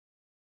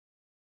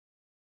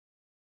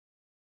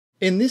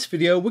In this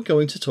video we're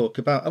going to talk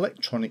about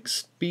electronic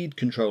speed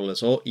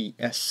controllers, or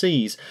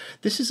ESCs.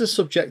 This is a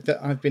subject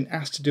that I've been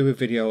asked to do a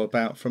video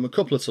about from a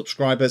couple of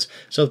subscribers,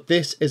 so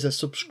this is a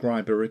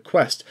subscriber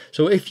request.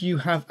 So if you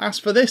have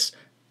asked for this,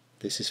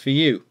 this is for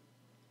you.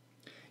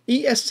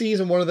 ESCs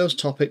are one of those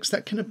topics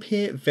that can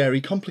appear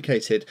very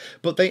complicated,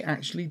 but they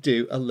actually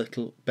do a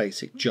little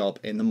basic job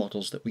in the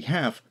models that we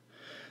have.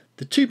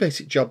 The two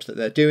basic jobs that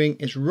they're doing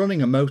is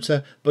running a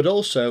motor, but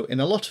also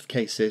in a lot of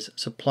cases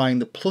supplying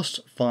the plus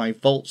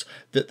 5 volts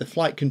that the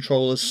flight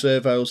controllers,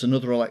 servos and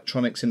other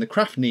electronics in the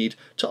craft need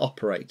to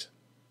operate.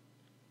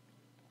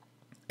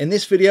 In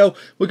this video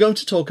we're going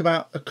to talk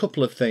about a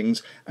couple of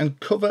things and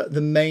cover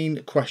the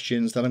main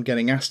questions that I'm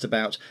getting asked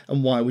about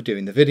and why we're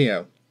doing the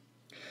video.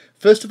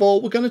 First of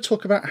all, we're going to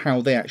talk about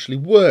how they actually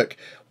work,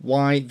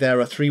 why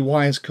there are 3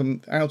 wires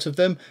come out of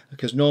them,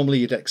 because normally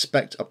you'd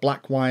expect a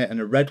black wire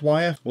and a red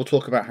wire. We'll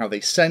talk about how they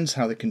sense,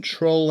 how they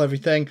control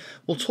everything.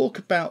 We'll talk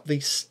about the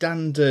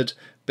standard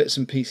bits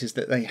and pieces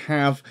that they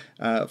have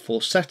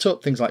for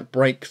setup, things like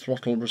brake,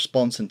 throttle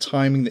response and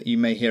timing that you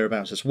may hear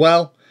about as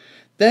well.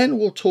 Then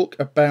we'll talk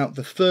about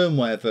the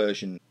firmware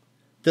version.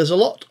 There's a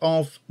lot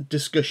of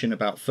discussion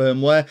about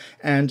firmware,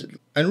 and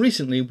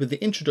recently with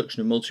the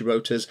introduction of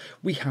multi-rotors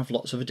we have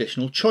lots of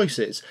additional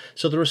choices.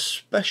 So there are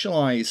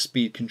specialised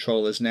speed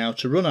controllers now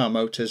to run our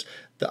motors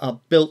that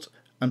are built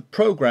and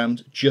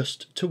programmed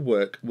just to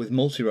work with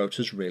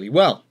multi-rotors really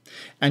well.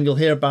 And you'll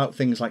hear about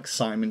things like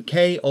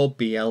SimonK or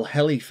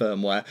BLHeli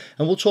firmware,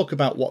 and we'll talk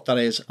about what that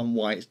is and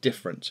why it's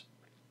different.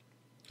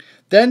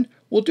 Then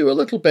we'll do a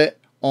little bit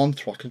on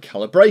throttle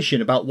calibration,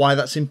 about why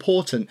that's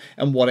important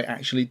and what it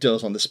actually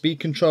does on the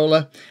speed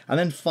controller. And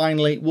then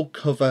finally we'll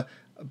cover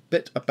a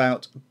bit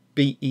about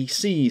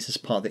BECs as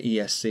part of the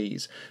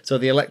ESCs. So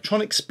the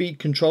electronic speed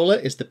controller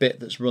is the bit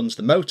that runs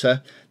the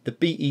motor. The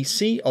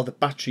BEC, or the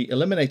battery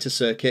eliminator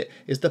circuit,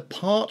 is the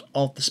part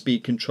of the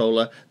speed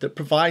controller that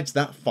provides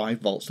that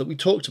 5 volts that we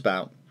talked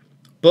about.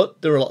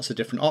 But there are lots of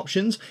different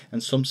options,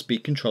 and some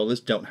speed controllers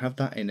don't have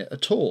that in it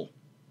at all.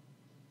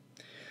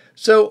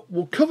 So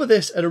we'll cover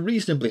this at a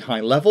reasonably high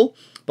level,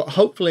 but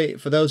hopefully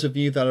for those of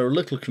you that are a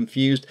little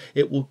confused,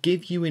 it will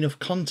give you enough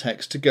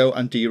context to go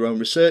and do your own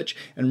research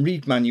and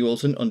read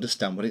manuals and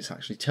understand what it's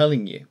actually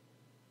telling you.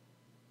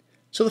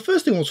 So the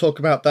first thing we'll talk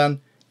about then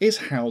is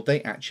how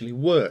they actually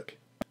work.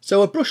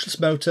 So a brushless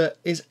motor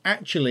is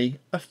actually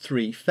a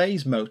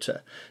 3-phase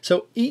motor.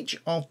 So each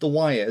of the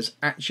wires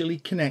actually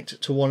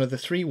connect to one of the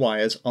 3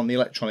 wires on the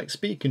electronic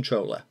speed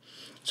controller.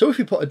 So if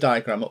we put a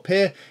diagram up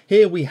here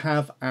we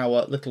have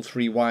our little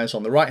 3 wires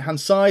on the right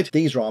hand side.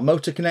 These are our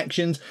motor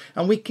connections,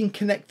 and we can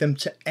connect them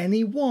to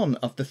any one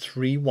of the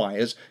 3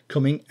 wires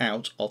coming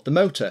out of the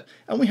motor,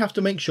 and we have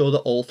to make sure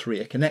that all 3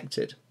 are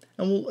connected,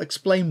 and we'll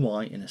explain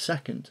why in a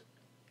second.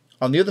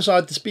 On the other side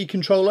of the speed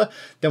controller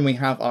then we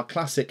have our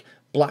classic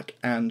black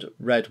and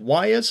red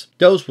wires.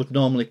 Those would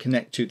normally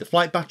connect to the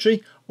flight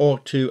battery or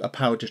to a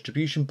power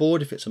distribution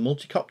board if it's a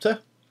multicopter.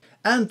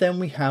 And then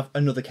we have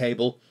another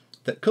cable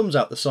that comes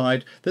out the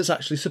side that's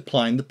actually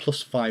supplying the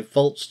plus 5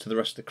 volts to the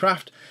rest of the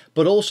craft,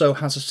 but also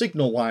has a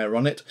signal wire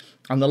on it,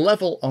 and the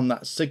level on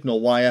that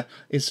signal wire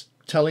is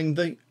telling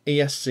the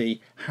ESC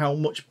how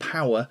much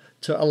power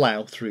to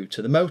allow through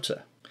to the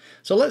motor.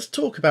 So let's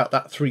talk about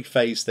that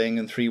 3-phase thing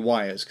and 3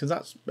 wires, because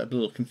that's a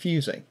little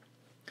confusing.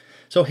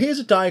 So here's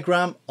a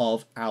diagram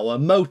of our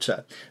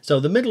motor. So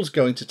the middle's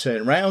going to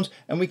turn around,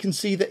 and we can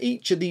see that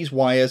each of these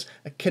wires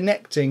are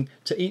connecting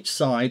to each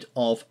side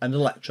of an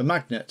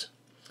electromagnet.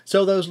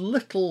 So those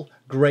little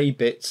grey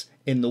bits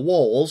in the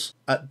walls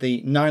at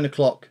the 9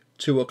 o'clock,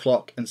 2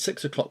 o'clock and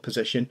 6 o'clock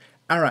position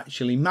are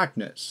actually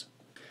magnets.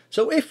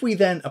 So if we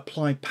then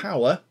apply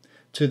power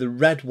to the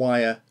red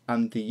wire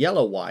and the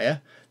yellow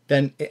wire,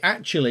 then it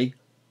actually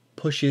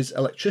pushes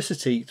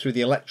electricity through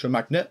the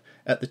electromagnet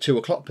at the 2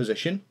 o'clock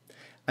position,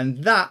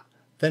 and that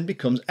then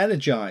becomes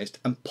energized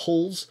and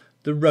pulls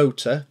the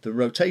rotor, the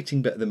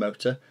rotating bit of the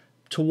motor,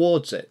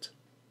 towards it.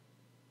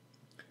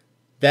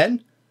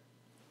 Then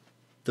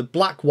the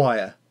black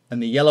wire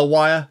and the yellow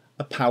wire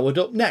are powered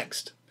up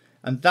next,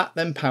 and that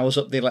then powers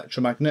up the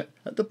electromagnet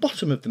at the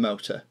bottom of the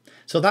motor.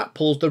 So that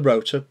pulls the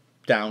rotor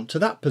down to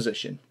that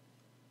position.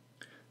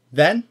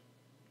 Then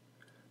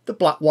the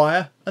black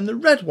wire and the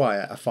red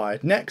wire are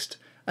fired next,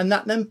 and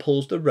that then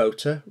pulls the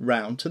rotor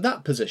round to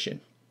that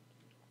position,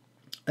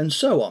 and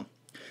so on.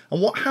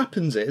 And what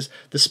happens is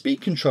the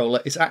speed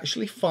controller is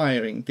actually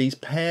firing these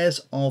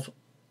pairs of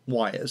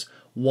wires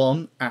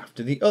one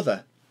after the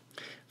other,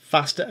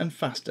 faster and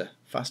faster,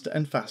 faster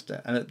and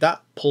faster, and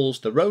that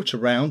pulls the rotor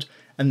round,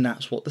 and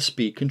that's what the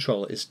speed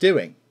controller is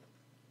doing.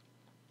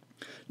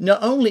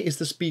 Not only is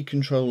the speed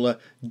controller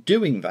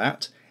doing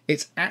that,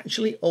 it's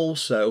actually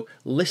also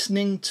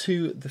listening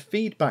to the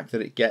feedback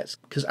that it gets,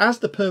 because as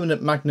the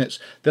permanent magnets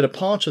that are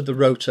part of the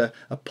rotor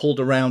are pulled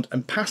around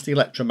and past the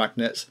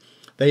electromagnets,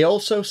 they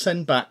also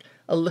send back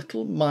a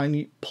little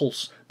minute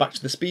pulse back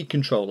to the speed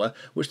controller,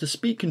 which the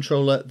speed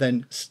controller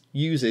then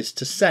uses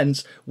to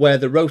sense where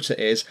the rotor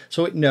is,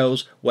 so it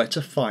knows where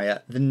to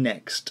fire the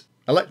next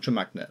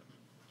electromagnet.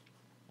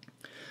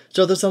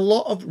 So there's a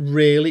lot of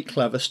really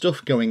clever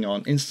stuff going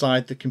on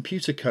inside the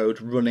computer code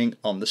running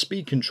on the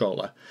speed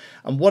controller.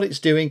 And what it's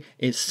doing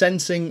is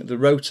sensing the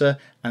rotor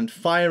and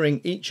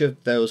firing each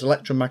of those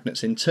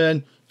electromagnets in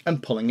turn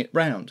and pulling it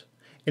round.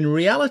 In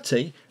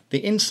reality,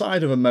 the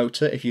inside of a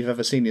motor, if you've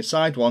ever seen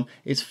inside one,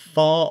 is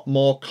far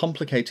more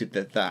complicated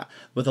than that,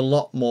 with a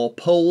lot more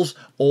poles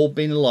all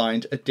being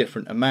aligned at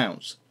different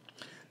amounts.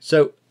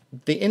 So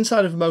the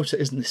inside of a motor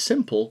isn't this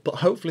simple, but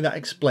hopefully that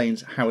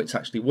explains how it's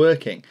actually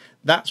working.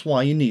 That's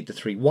why you need the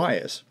 3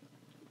 wires.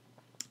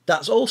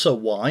 That's also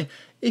why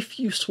if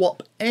you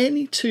swap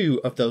any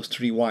 2 of those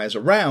 3 wires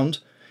around,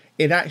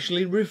 it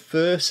actually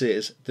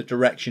reverses the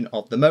direction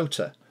of the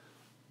motor.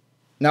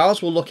 Now,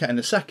 as we'll look at in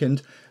a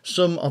second,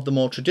 some of the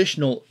more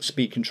traditional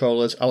speed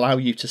controllers allow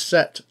you to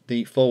set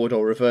the forward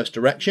or reverse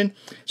direction,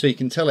 so you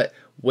can tell it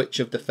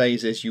which of the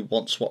phases you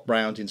want swapped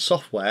round in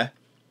software.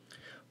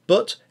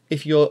 But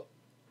if you're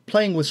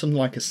playing with something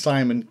like a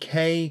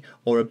SimonK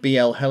or a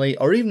BLHeli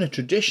or even a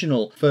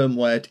traditional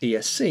firmware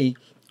ESC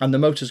and the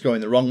motor's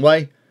going the wrong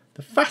way,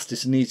 the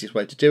fastest and easiest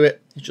way to do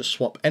it is just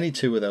swap any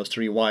 2 of those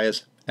 3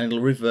 wires and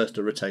it'll reverse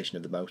the rotation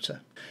of the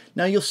motor.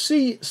 Now you'll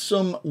see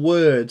some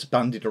words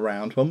bandied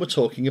around when we're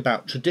talking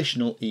about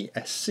traditional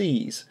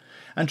ESCs,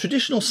 and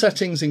traditional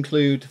settings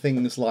include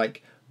things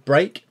like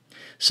brake.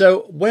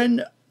 So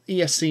when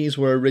ESCs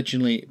were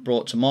originally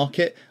brought to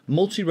market,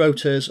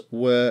 multi-rotors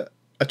were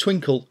a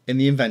twinkle in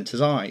the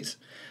inventor's eyes.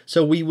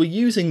 So we were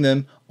using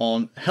them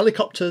on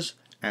helicopters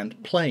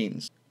and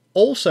planes.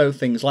 Also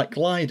things like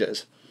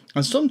gliders.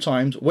 And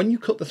sometimes when you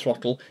cut the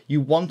throttle,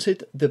 you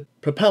wanted the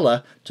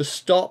propeller to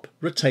stop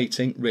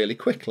rotating really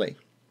quickly.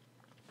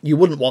 You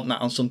wouldn't want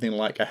that on something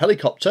like a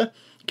helicopter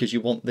because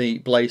you want the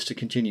blades to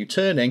continue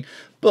turning,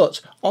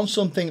 but on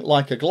something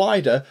like a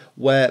glider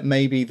where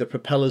maybe the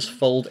propellers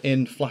fold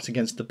in flat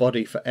against the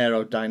body for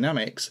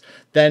aerodynamics,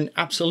 then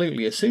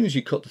absolutely as soon as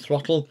you cut the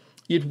throttle,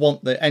 you'd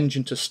want the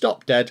engine to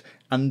stop dead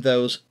and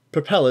those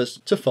propellers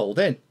to fold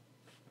in.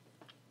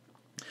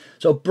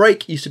 So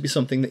brake used to be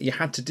something that you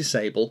had to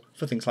disable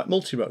for things like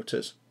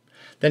multi-rotors.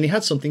 Then you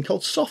had something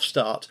called soft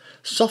start.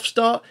 Soft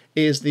start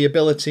is the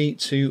ability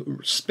to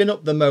spin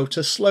up the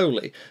motor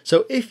slowly.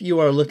 So if you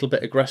are a little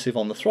bit aggressive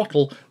on the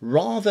throttle,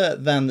 rather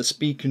than the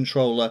speed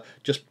controller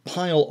just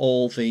pile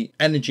all the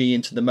energy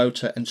into the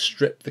motor and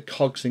strip the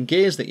cogs and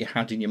gears that you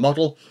had in your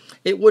model,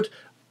 it would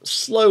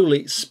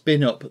slowly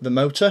spin up the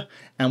motor,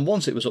 and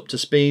once it was up to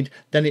speed,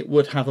 then it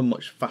would have a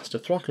much faster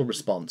throttle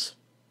response.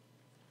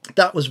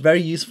 That was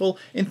very useful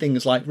in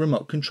things like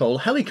remote control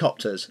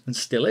helicopters, and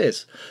still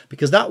is,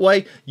 because that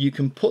way you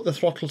can put the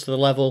throttle to the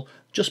level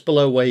just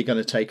below where you're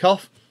going to take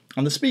off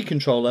and the speed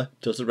controller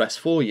does the rest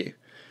for you.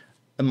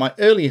 In my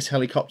earliest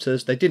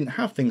helicopters, they didn't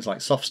have things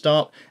like soft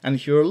start, and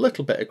if you were a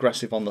little bit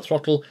aggressive on the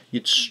throttle,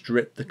 you'd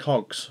strip the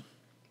cogs.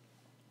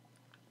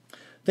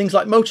 Things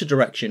like motor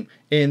direction.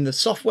 In the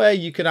software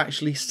you could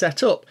actually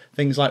set up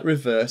things like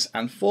reverse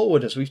and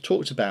forward, as we've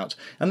talked about,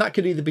 and that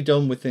could either be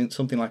done within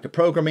something like a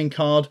programming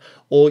card,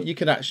 or you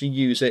could actually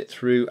use it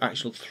through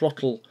actual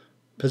throttle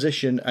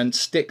position and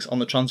sticks on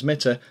the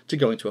transmitter to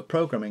go into a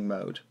programming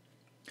mode.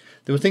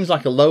 There were things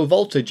like a low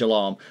voltage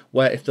alarm,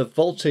 where if the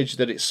voltage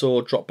that it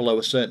saw dropped below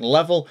a certain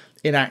level,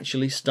 it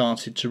actually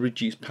started to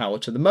reduce power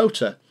to the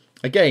motor.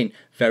 Again,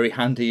 very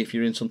handy if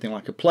you're in something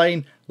like a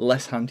plane,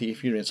 less handy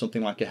if you're in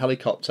something like a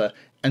helicopter,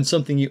 and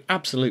something you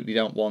absolutely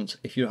don't want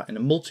if you're in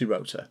a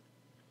multi-rotor.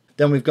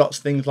 Then we've got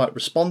things like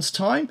response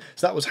time.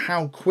 So that was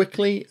how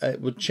quickly it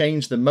would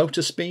change the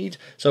motor speed.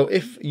 So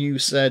if you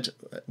said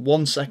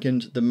 1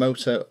 second the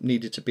motor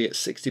needed to be at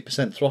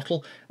 60%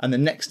 throttle and the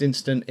next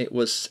instant it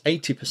was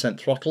 80%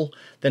 throttle,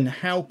 then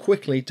how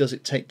quickly does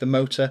it take the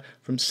motor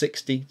from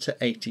 60 to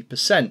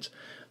 80%?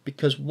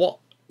 Because what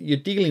you're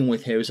dealing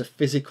with here is a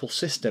physical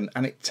system,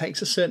 and it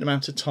takes a certain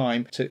amount of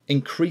time to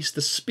increase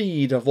the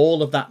speed of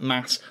all of that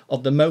mass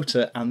of the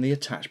motor and the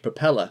attached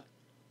propeller.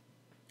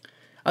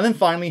 And then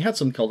finally you had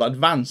something called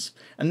advance,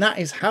 and that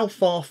is how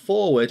far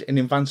forward in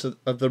advance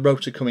of the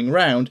rotor coming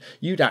round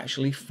you'd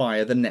actually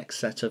fire the next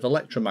set of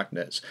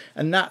electromagnets,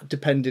 and that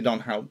depended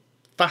on how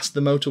fast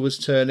the motor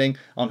was turning,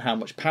 on how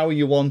much power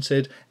you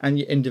wanted, and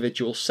your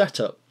individual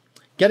setup.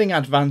 Getting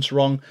advance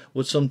wrong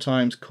would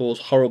sometimes cause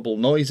horrible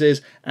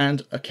noises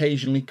and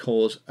occasionally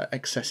cause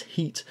excess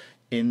heat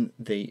in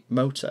the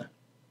motor.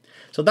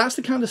 So that's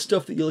the kind of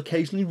stuff that you'll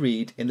occasionally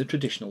read in the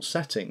traditional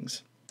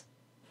settings.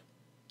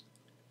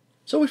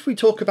 So if we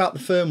talk about the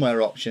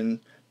firmware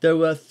option, there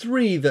were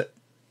 3 that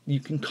you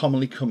can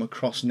commonly come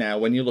across now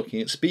when you're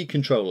looking at speed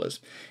controllers,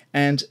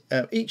 and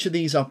each of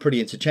these are pretty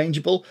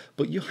interchangeable,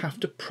 but you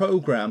have to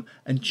program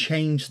and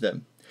change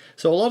them.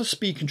 So a lot of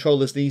speed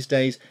controllers these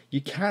days,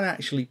 you can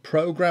actually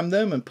program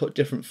them and put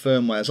different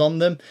firmwares on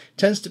them. It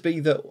tends to be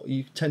that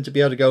you tend to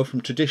be able to go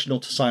from traditional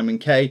to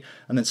SimonK,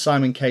 and then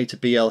SimonK to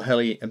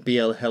BLHeli, and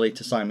BLHeli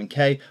to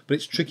SimonK, but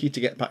it's tricky to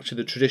get back to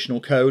the traditional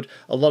code.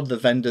 A lot of the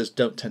vendors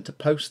don't tend to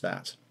post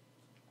that.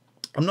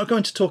 I'm not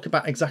going to talk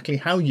about exactly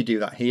how you do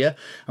that here.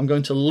 I'm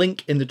going to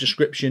link in the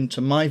description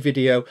to my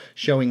video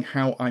showing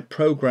how I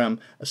program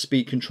a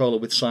speed controller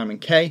with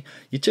SimonK.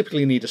 You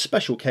typically need a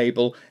special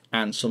cable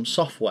and some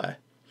software.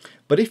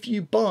 But if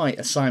you buy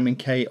a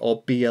SimonK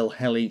or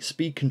BLHeli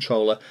speed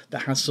controller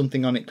that has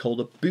something on it called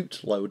a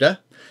bootloader,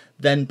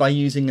 then by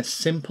using a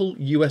simple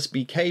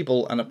USB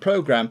cable and a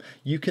program,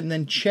 you can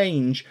then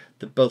change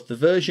both the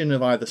version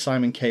of either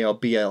SimonK or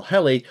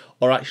BLHeli,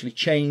 or actually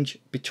change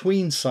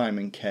between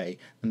SimonK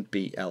and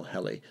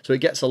BLHeli. So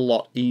it gets a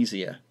lot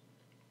easier.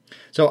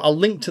 So I'll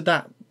link to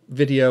that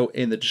video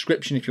in the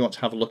description if you want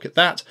to have a look at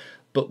that.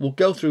 But we'll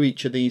go through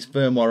each of these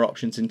firmware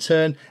options in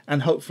turn,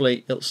 and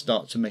hopefully it'll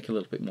start to make a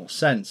little bit more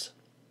sense.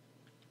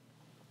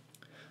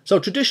 So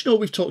traditional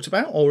we've talked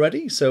about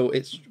already, so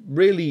it's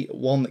really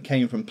one that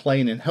came from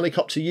plane and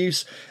helicopter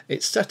use.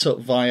 It's set up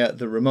via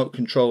the remote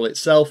control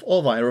itself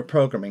or via a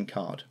programming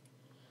card.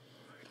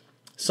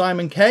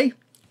 SimonK,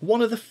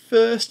 one of the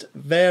first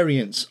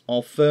variants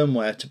of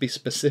firmware to be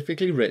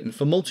specifically written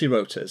for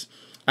multi-rotors,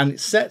 and it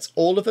sets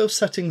all of those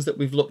settings that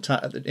we've looked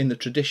at in the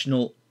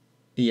traditional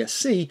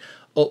ESC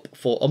up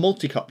for a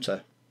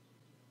multicopter.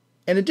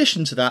 In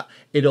addition to that,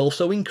 it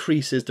also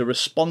increases the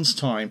response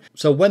time,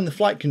 so when the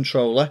flight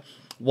controller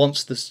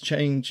wants this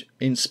change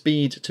in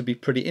speed to be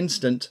pretty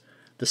instant,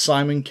 the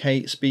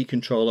SimonK speed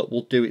controller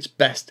will do its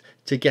best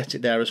to get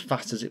it there as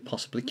fast as it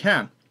possibly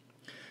can.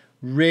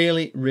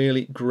 Really,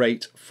 really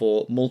great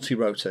for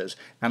multi-rotors,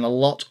 and a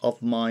lot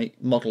of my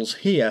models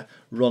here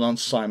run on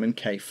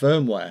SimonK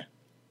firmware.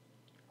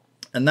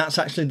 And that's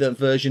actually the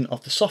version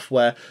of the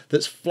software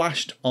that's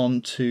flashed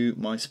onto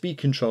my speed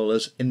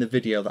controllers in the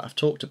video that I've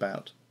talked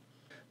about.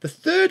 The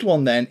third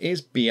one then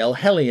is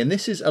BLHeli, and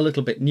this is a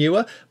little bit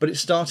newer, but it's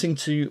starting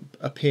to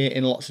appear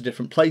in lots of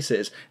different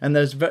places. And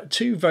there's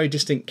two very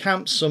distinct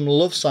camps. Some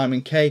love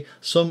SimonK,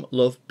 some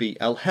love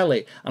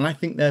BLHeli, and I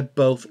think they're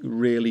both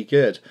really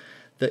good.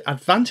 The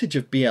advantage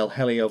of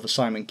BLHeli over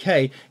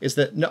SimonK is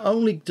that not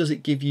only does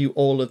it give you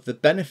all of the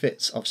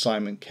benefits of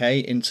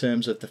SimonK in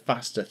terms of the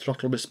faster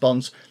throttle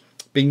response,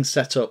 being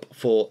set up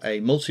for a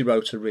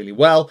multi-rotor really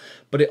well,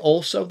 but it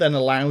also then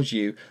allows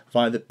you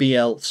via the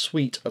BL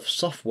suite of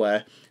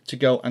software to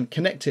go and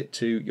connect it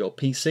to your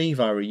PC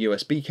via a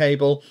USB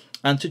cable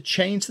and to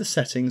change the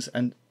settings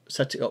and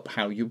set it up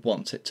how you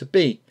want it to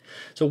be.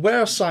 So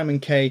whereas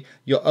SimonK,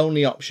 your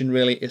only option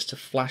really is to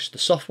flash the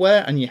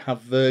software, and you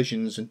have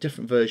versions, and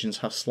different versions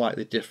have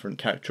slightly different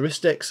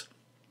characteristics.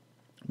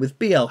 With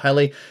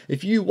BLHeli,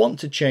 if you want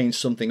to change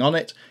something on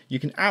it, you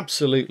can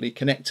absolutely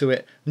connect to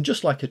it, and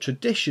just like a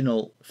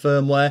traditional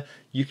firmware,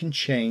 you can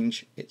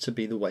change it to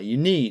be the way you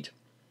need.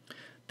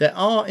 There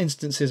are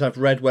instances I've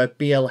read where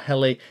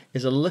BLHeli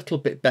is a little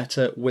bit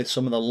better with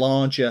some of the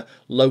larger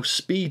low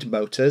speed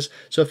motors,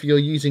 so if you're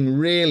using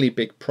really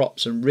big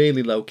props and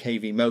really low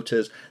kV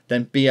motors,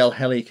 then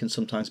BLHeli can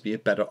sometimes be a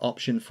better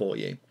option for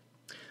you.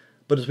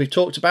 But as we've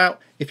talked about,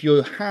 if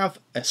you have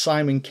a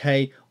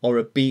SimonK or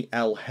a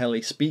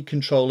BLHeli speed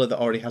controller that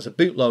already has a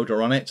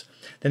bootloader on it,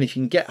 then if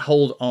you can get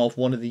hold of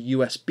one of the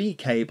USB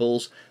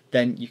cables,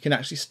 then you can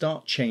actually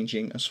start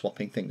changing and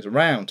swapping things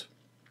around.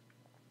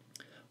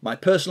 My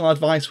personal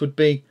advice would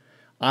be,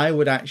 I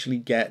would actually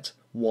get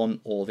one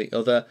or the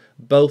other.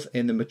 Both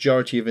in the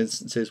majority of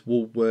instances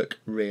will work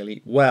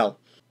really well.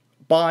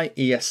 Buy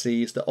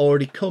ESCs that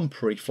already come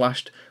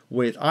pre-flashed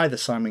with either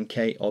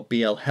SimonK or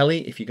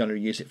BLHeli if you're going to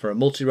use it for a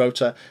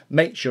multi-rotor.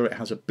 Make sure it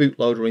has a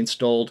bootloader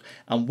installed,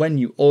 and when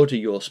you order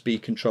your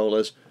speed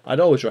controllers, I'd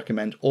always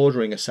recommend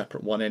ordering a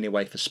separate one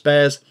anyway for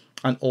spares,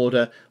 and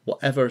order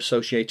whatever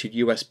associated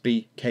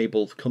USB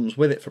cable comes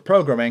with it for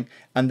programming,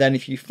 and then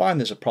if you find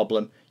there's a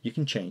problem, you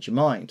can change your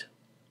mind.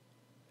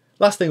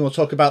 Last thing we'll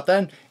talk about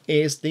then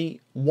is the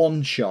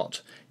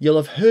OneShot. You'll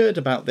have heard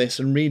about this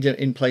and read it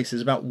in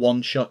places about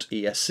OneShot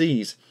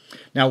ESCs.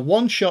 Now,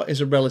 OneShot is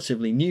a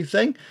relatively new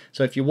thing,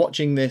 so if you're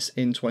watching this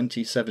in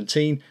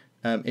 2017,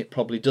 it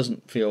probably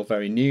doesn't feel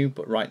very new,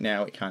 but right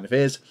now it kind of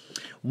is.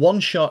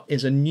 OneShot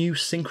is a new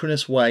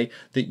synchronous way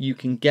that you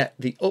can get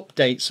the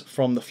updates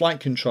from the flight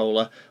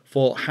controller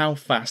for how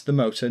fast the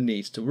motor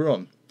needs to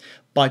run.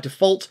 By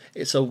default,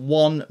 it's a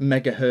 1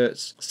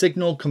 MHz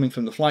signal coming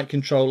from the flight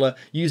controller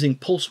using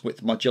pulse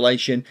width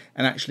modulation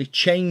and actually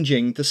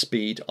changing the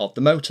speed of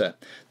the motor.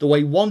 The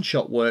way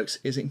OneShot works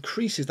is it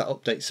increases that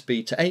update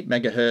speed to 8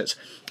 MHz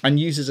and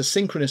uses a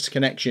synchronous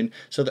connection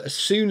so that as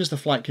soon as the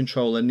flight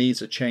controller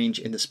needs a change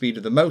in the speed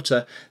of the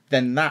motor,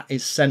 then that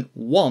is sent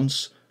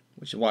once,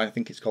 which is why I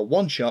think it's called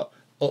OneShot,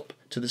 up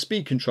to the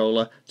speed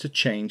controller to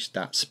change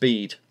that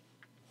speed.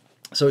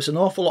 So it's an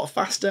awful lot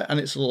faster and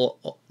it's a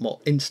lot more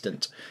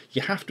instant.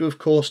 You have to, of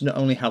course, not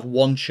only have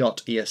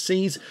OneShot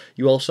ESCs,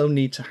 you also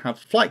need to have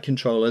flight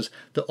controllers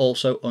that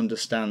also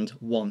understand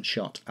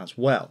OneShot as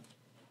well.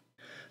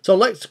 So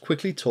let's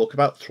quickly talk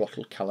about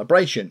throttle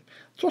calibration.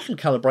 Throttle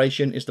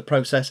calibration is the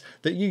process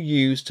that you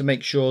use to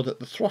make sure that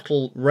the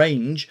throttle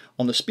range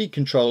on the speed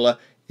controller,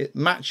 it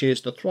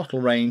matches the throttle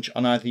range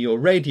on either your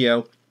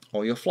radio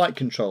or your flight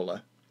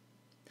controller.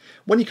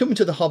 When you come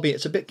into the hobby,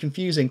 it's a bit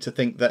confusing to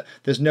think that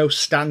there's no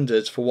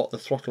standards for what the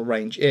throttle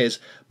range is,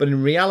 but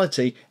in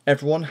reality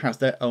everyone has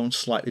their own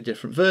slightly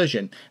different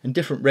version, and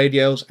different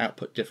radios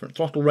output different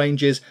throttle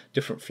ranges,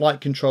 different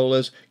flight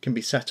controllers can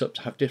be set up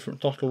to have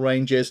different throttle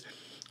ranges,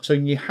 so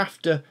you have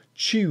to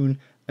tune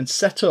and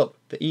set up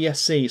the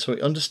ESC so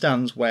it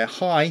understands where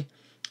high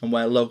and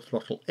where low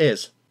throttle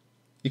is.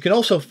 You can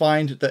also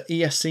find that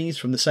ESCs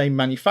from the same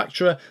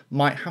manufacturer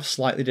might have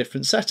slightly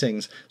different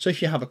settings. So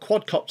if you have a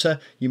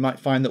quadcopter, you might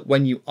find that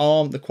when you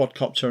arm the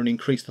quadcopter and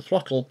increase the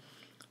throttle,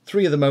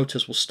 3 of the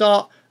motors will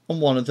start and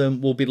 1 of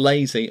them will be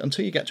lazy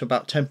until you get to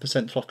about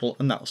 10% throttle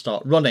and that will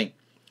start running.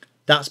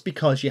 That's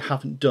because you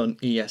haven't done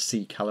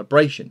ESC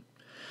calibration.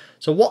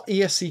 So what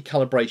ESC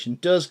calibration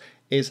does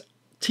is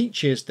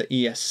teaches the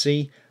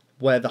ESC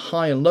where the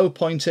high and low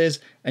point is,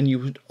 and you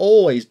would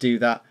always do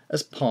that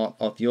as part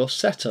of your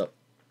setup.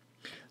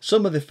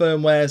 Some of the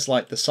firmwares,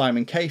 like the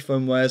SimonK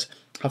firmwares,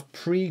 have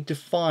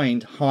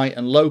predefined high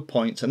and low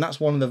points, and that's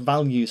one of the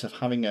values of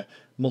having a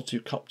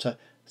multi-copter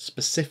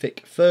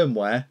specific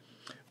firmware,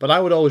 but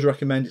I would always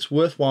recommend it's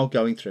worthwhile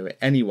going through it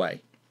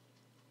anyway.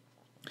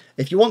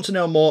 If you want to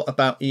know more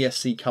about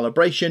ESC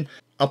calibration,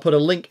 I'll put a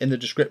link in the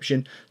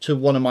description to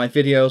one of my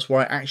videos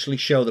where I actually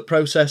show the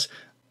process,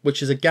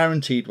 which is a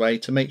guaranteed way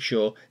to make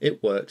sure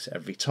it works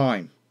every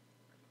time.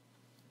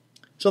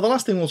 So the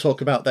last thing we'll talk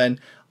about then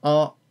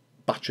are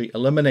battery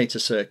eliminator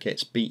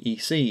circuits,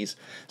 BECs.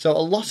 So a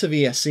lot of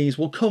ESCs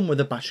will come with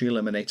a battery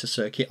eliminator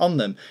circuit on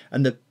them,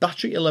 and the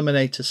battery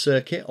eliminator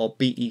circuit, or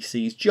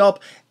BEC's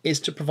job, is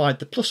to provide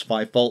the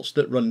 +5 volts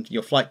that run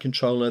your flight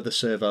controller, the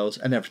servos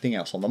and everything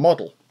else on the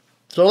model.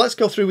 So let's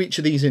go through each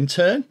of these in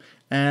turn,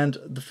 and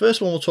the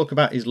first one we'll talk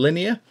about is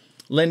linear.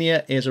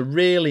 Linear is a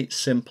really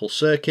simple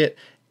circuit.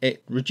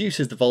 It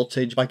reduces the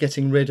voltage by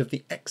getting rid of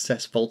the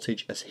excess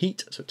voltage as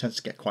heat, so it tends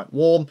to get quite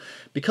warm.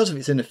 Because of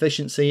its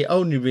inefficiency, it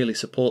only really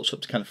supports up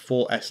to kind of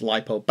 4S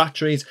LiPo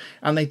batteries,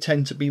 and they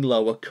tend to be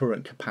lower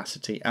current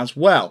capacity as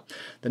well.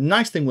 The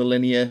nice thing with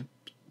linear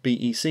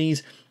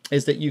BECs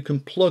is that you can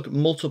plug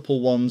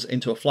multiple ones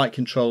into a flight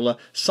controller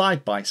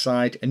side by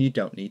side and you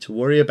don't need to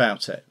worry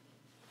about it.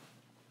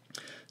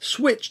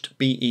 Switched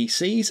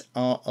BECs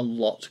are a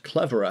lot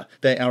cleverer.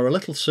 They are a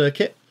little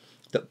circuit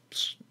that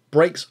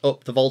breaks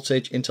up the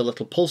voltage into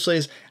little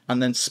pulses and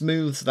then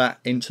smooths that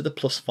into the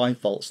 +5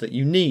 volts that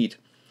you need.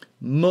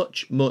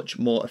 Much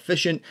more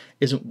efficient,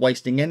 isn't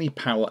wasting any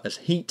power as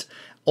heat,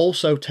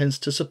 also tends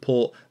to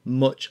support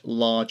much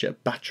larger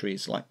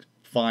batteries like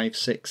 5,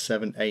 6,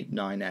 7, 8,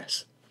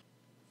 9S.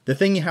 The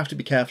thing you have to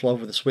be careful of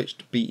with the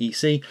switched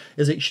BEC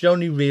is it should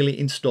only really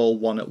install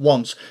one at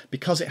once,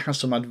 because it has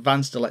some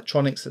advanced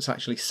electronics that's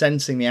actually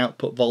sensing the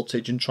output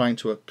voltage and trying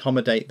to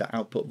accommodate that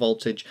output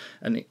voltage,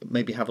 and it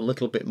maybe have a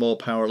little bit more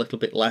power, a little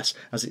bit less,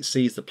 as it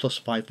sees the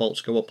 +5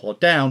 volts go up or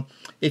down.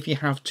 If you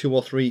have 2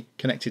 or 3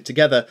 connected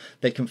together,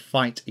 they can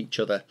fight each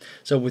other.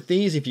 So with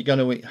these, if you're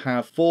going to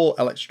have 4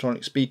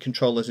 electronic speed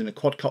controllers in a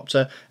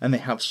quadcopter and they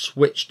have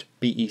switched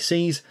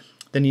BECs,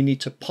 then you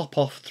need to pop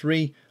off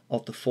 3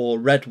 of the 4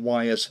 red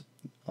wires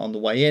on the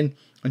way in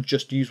and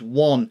just use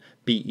 1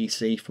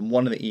 BEC from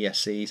one of the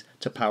ESCs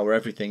to power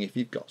everything if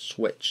you've got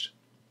switched.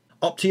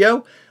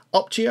 Optio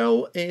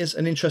is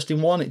an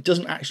interesting one. It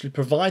doesn't actually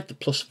provide the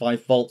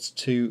 +5 volts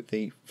to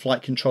the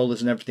flight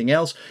controllers and everything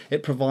else.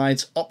 It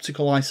provides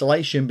optical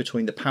isolation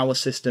between the power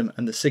system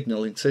and the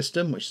signaling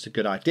system, which is a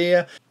good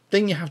idea.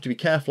 Thing you have to be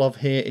careful of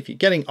here, if you're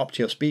getting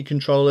Optio speed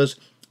controllers,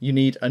 you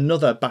need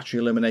another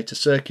battery eliminator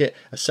circuit,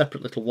 a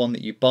separate little one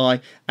that you buy,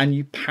 and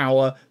you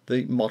power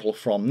the model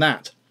from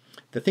that.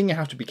 The thing you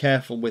have to be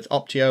careful with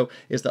Optio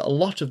is that a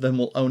lot of them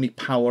will only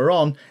power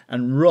on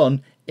and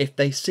run if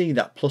they see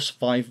that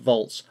 +5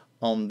 volts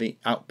on the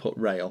output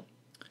rail.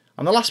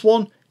 And the last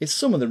one is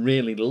some of the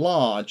really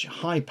large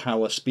high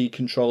power speed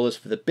controllers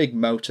for the big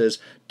motors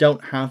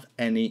don't have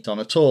any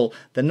on at all.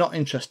 They're not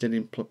interested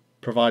in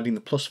providing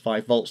the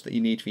 +5 volts that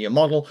you need for your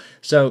model,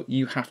 so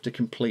you have to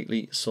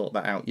completely sort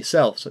that out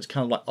yourself. So it's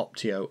kind of like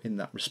Optio in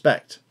that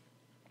respect.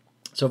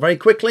 So very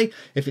quickly,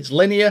 if it's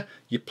linear,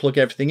 you plug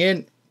everything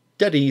in,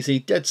 dead easy,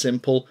 dead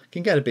simple,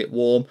 can get a bit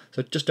warm,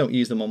 so just don't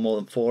use them on more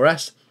than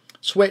 4S.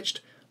 Switched,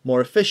 more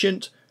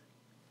efficient,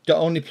 don't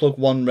only plug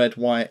 1 red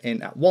wire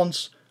in at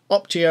once.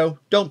 Optio,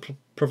 don't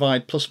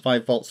provide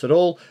 +5 volts at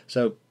all,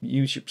 so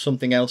use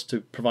something else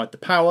to provide the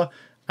power.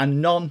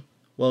 And none,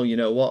 well, you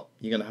know what,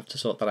 you're going to have to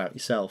sort that out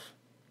yourself.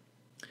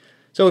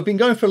 So we've been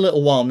going for a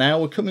little while now,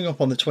 we're coming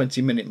up on the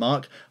 20-minute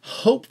mark.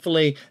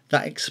 Hopefully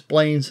that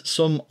explains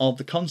some of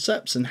the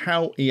concepts and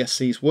how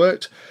ESCs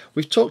worked.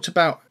 We've talked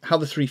about how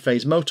the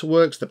 3-phase motor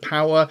works, the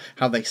power,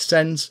 how they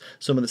sense,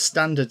 some of the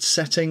standard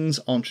settings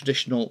on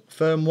traditional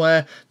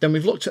firmware. Then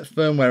we've looked at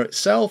firmware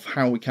itself,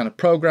 how we kind of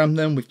program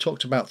them. We've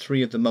talked about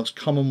 3 of the most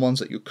common ones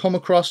that you'll come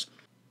across.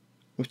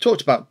 We've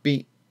talked about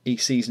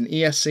BECs and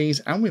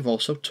ESCs, and we've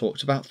also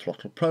talked about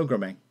throttle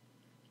programming.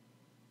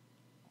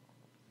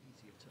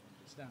 Easier to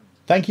understand.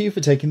 Thank you for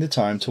taking the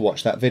time to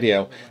watch that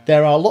video.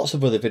 There are lots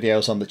of other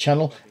videos on the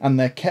channel and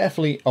they're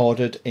carefully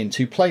ordered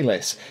into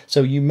playlists,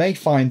 so you may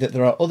find that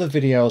there are other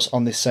videos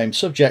on this same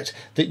subject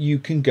that you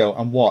can go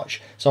and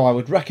watch. So I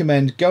would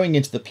recommend going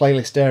into the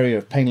playlist area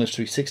of Painless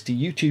 360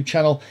 YouTube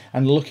channel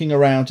and looking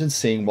around and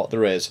seeing what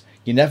there is.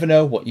 You never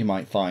know what you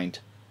might find.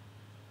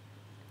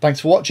 Thanks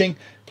for watching.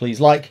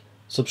 Please like,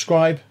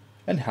 subscribe,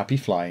 and happy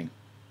flying.